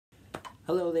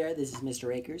Hello there, this is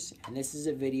Mr. Akers, and this is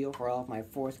a video for all of my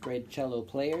 4th grade cello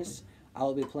players. I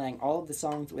will be playing all of the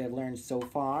songs that we have learned so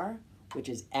far, which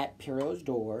is At Pierrot's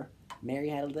Door, Mary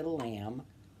Had a Little Lamb,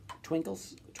 Twinkle,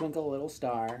 Twinkle Little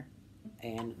Star,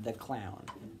 and The Clown.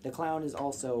 The Clown is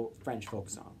also French folk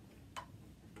song.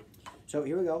 So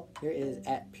here we go. Here is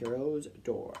At Pierrot's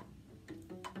Door.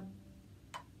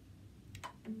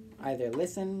 Either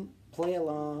listen, play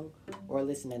along, or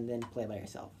listen and then play by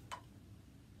yourself.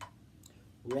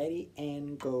 Ready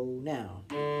and go now.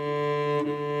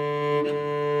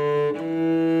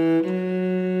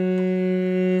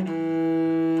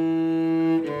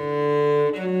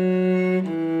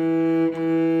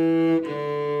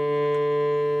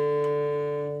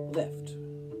 Lift.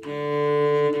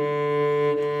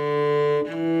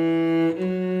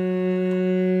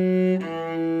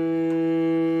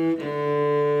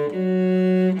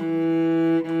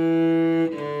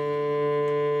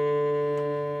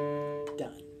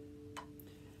 Done.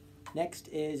 Next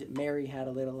is Mary Had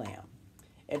a Little Lamb.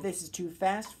 If this is too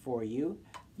fast for you,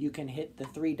 you can hit the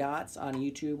 3 dots on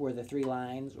YouTube or the 3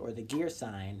 lines or the gear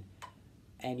sign,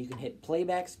 and you can hit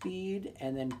playback speed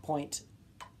and then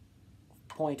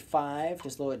 0.5 to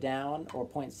slow it down or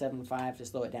 0.75 to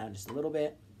slow it down just a little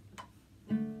bit.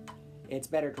 It's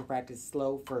better to practice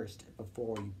slow first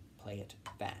before you play it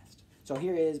fast. So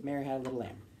here is Mary Had a Little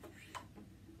Lamb.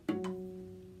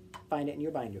 Find it in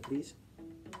your binder, please.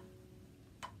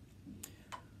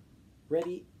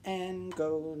 Ready and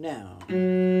go now.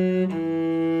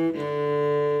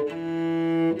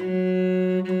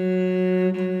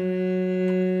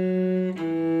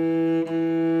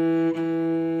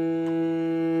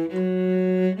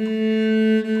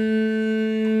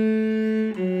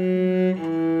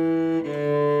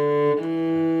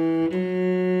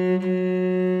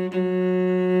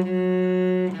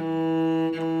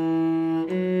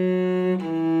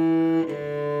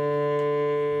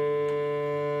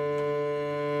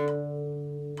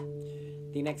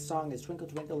 The next song is Twinkle,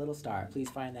 Twinkle, Little Star. Please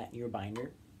find that in your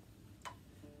binder.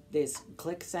 This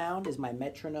click sound is my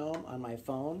metronome on my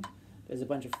phone. There's a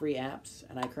bunch of free apps,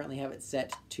 and I currently have it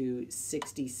set to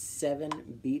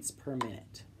 67 beats per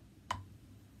minute.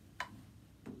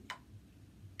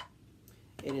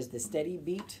 It is the steady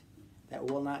beat that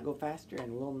will not go faster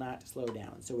and will not slow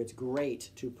down. So it's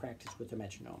great to practice with the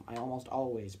metronome. I almost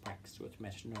always practice with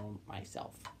metronome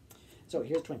myself. So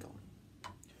here's Twinkle.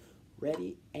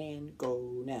 Ready and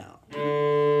go now.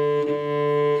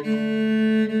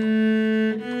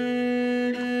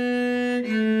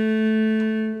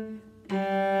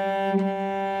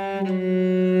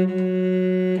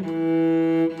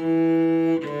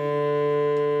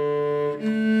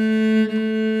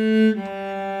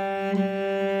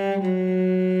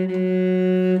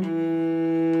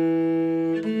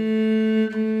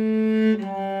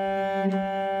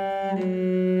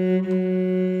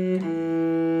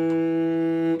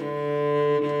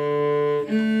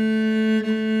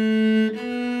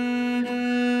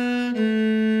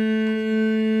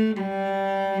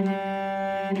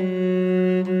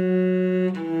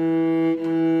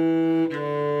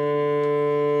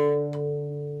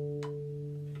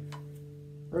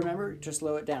 Remember to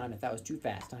slow it down if that was too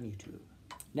fast on YouTube.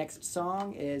 Next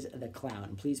song is The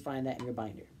Clown. Please find that in your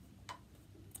binder.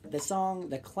 The song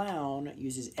The Clown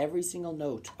uses every single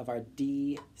note of our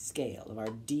D scale, of our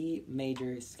D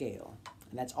major scale.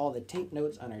 And that's all the tape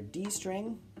notes on our D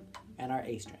string and our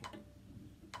A string.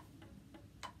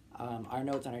 Our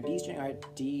notes on our D string are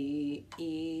D,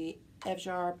 E, F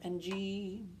sharp, and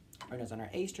G. Our notes on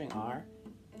our A string are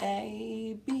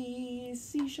A, B,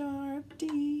 C sharp,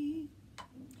 D.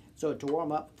 So to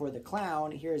warm up for The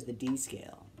Clown, here's the D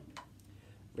scale.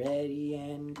 Ready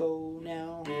and go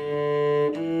now.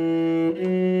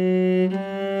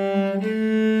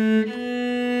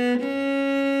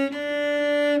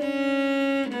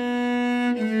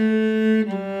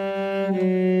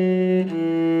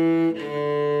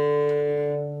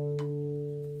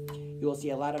 You will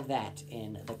see a lot of that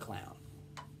in The Clown.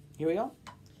 Here we go.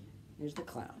 Here's The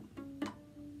Clown.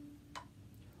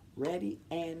 Ready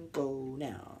and go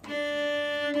now.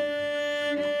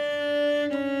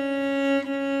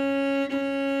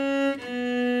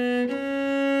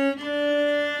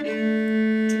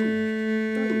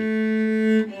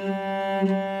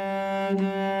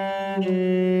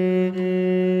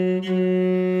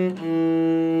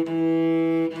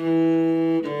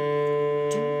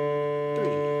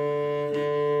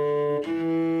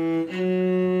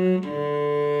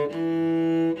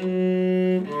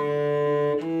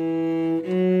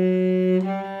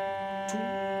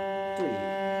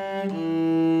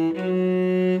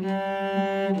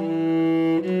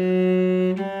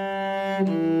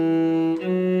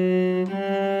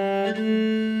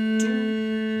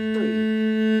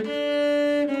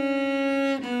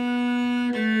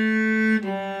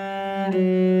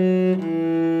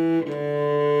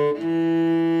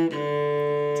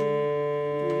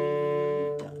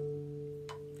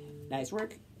 Nice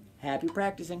work. Happy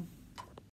practicing.